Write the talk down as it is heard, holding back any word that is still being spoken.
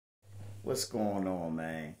What's going on,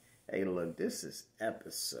 man? Hey, look, this is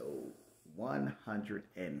episode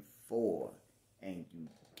 104, and you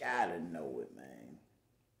gotta know it, man,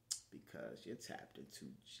 because you're tapped into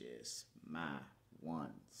just my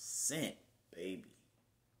 1 cent, baby.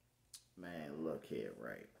 Man, look here,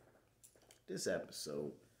 right? This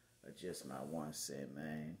episode of just my 1 cent,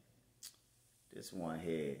 man. This one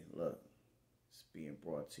here, look, it's being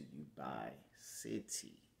brought to you by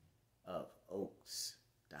cityofoaks.com.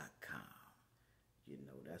 You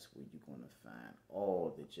know, that's where you're going to find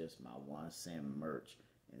all the Just My 1 Cent merch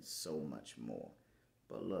and so much more.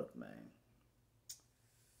 But look, man,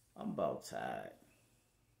 I'm about tired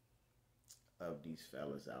of these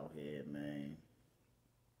fellas out here, man.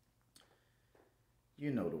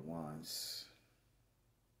 You know the ones.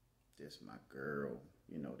 This my girl.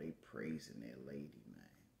 You know, they praising their lady, man.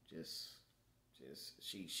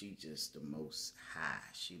 She just the most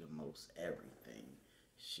high. She the most everything.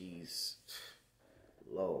 She's...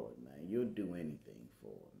 Lord, man, you'll do anything for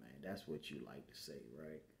her, man. That's what you like to say,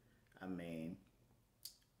 right? I mean,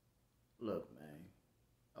 look, man,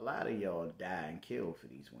 a lot of y'all die and kill for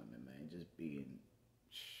these women, man. Just being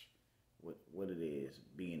what it is,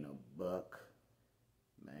 being a buck,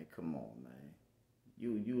 man. Come on, man.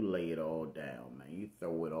 You lay it all down, man. You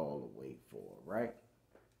throw it all away for her, right?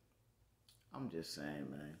 I'm just saying,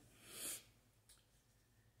 man.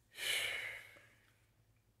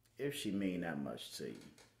 If she mean that much to you,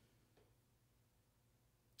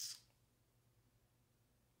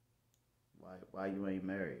 why you ain't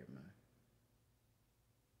married, man?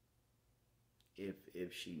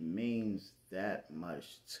 If she means that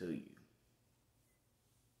much to you,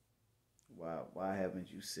 why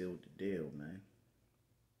haven't you sealed the deal, man?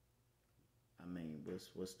 I mean,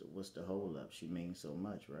 what's the hold up? She means so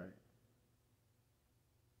much, right?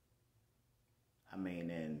 I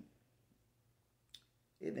mean, and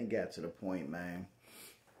it done got to the point, man,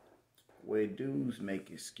 where dudes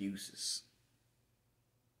make excuses.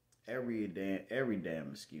 Every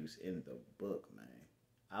damn excuse in the book, man.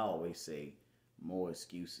 I always say more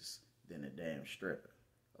excuses than a damn stripper,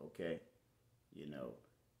 okay? You know,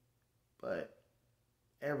 but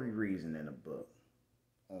every reason in the book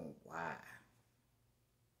on why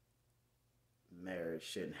marriage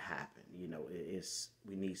shouldn't happen. You know,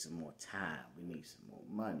 we need some more time. We need some more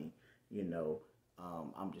money, you know.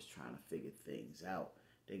 I'm just trying to figure things out.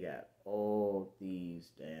 They got all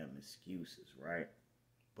these damn excuses, right?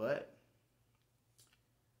 But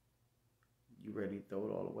you ready to throw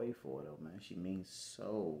it all away for it, though, man. She means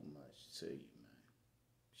so much to you, man.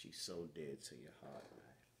 She's so dead to your heart,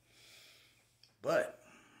 man. But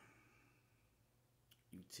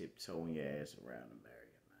you tiptoeing your ass around to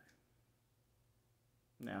marry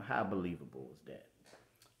her, man. Now, how believable is that?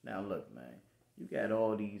 Now, look, man. You got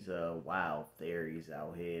all these wild theories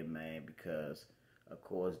out here, man, because, of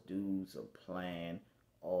course, dudes are playing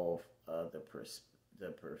off the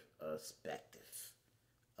perspective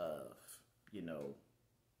of, you know,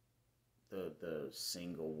 the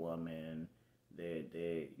single woman.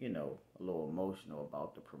 They're you know, a little emotional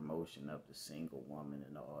about the promotion of the single woman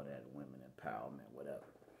and all that, women empowerment, whatever.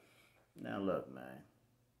 Now, look, man,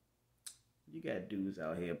 you got dudes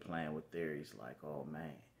out here playing with theories like, oh,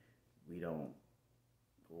 man,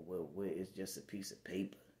 it's just a piece of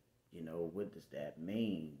paper. You know, what does that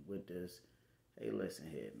mean? Hey, listen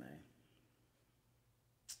here, man.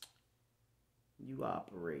 You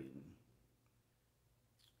operating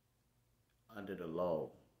under the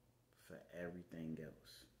law for everything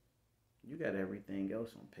else. You got everything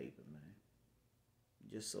else on paper, man.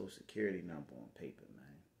 Your social security number on paper,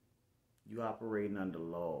 man. You operating under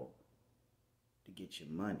law to get your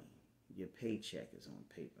money. Your paycheck is on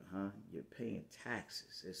paper, huh? You're paying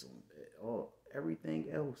taxes. It's on everything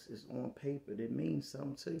else is on paper. That means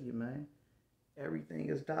something to you, man. Everything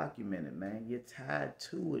is documented, man. You're tied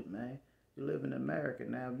to it, man. You live in America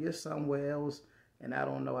now. If you're somewhere else and I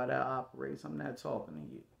don't know how that operates, I'm not talking to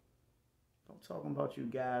you. I'm talking about you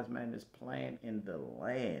guys, man, that's playing in the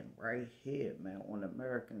land right here, man, on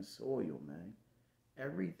American soil, man.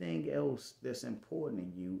 Everything else that's important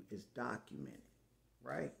in you is documented,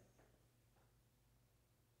 right?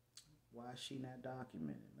 Why is she not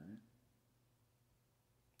documented, man?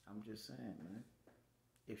 I'm just saying, man.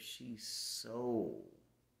 If she's so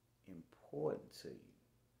important to you,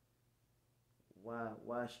 why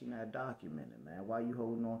is she not documented, man? Why you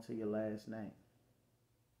holding on to your last name?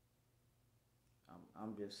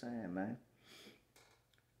 I'm just saying, man.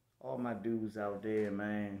 All my dudes out there,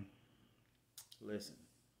 man, listen.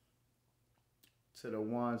 To the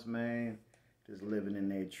ones, man, just living in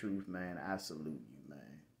their truth, man, I salute you,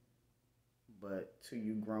 man. But to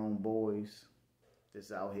you grown boys,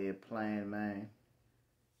 This out here playing, man.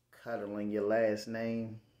 Cuddling your last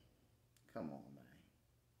name. Come on, man.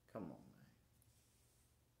 Come on, man.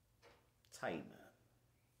 Tighten up.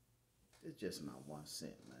 It's just my 1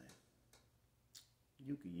 cent, man.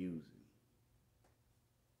 You can use it.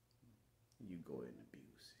 You go ahead and abuse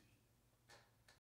it.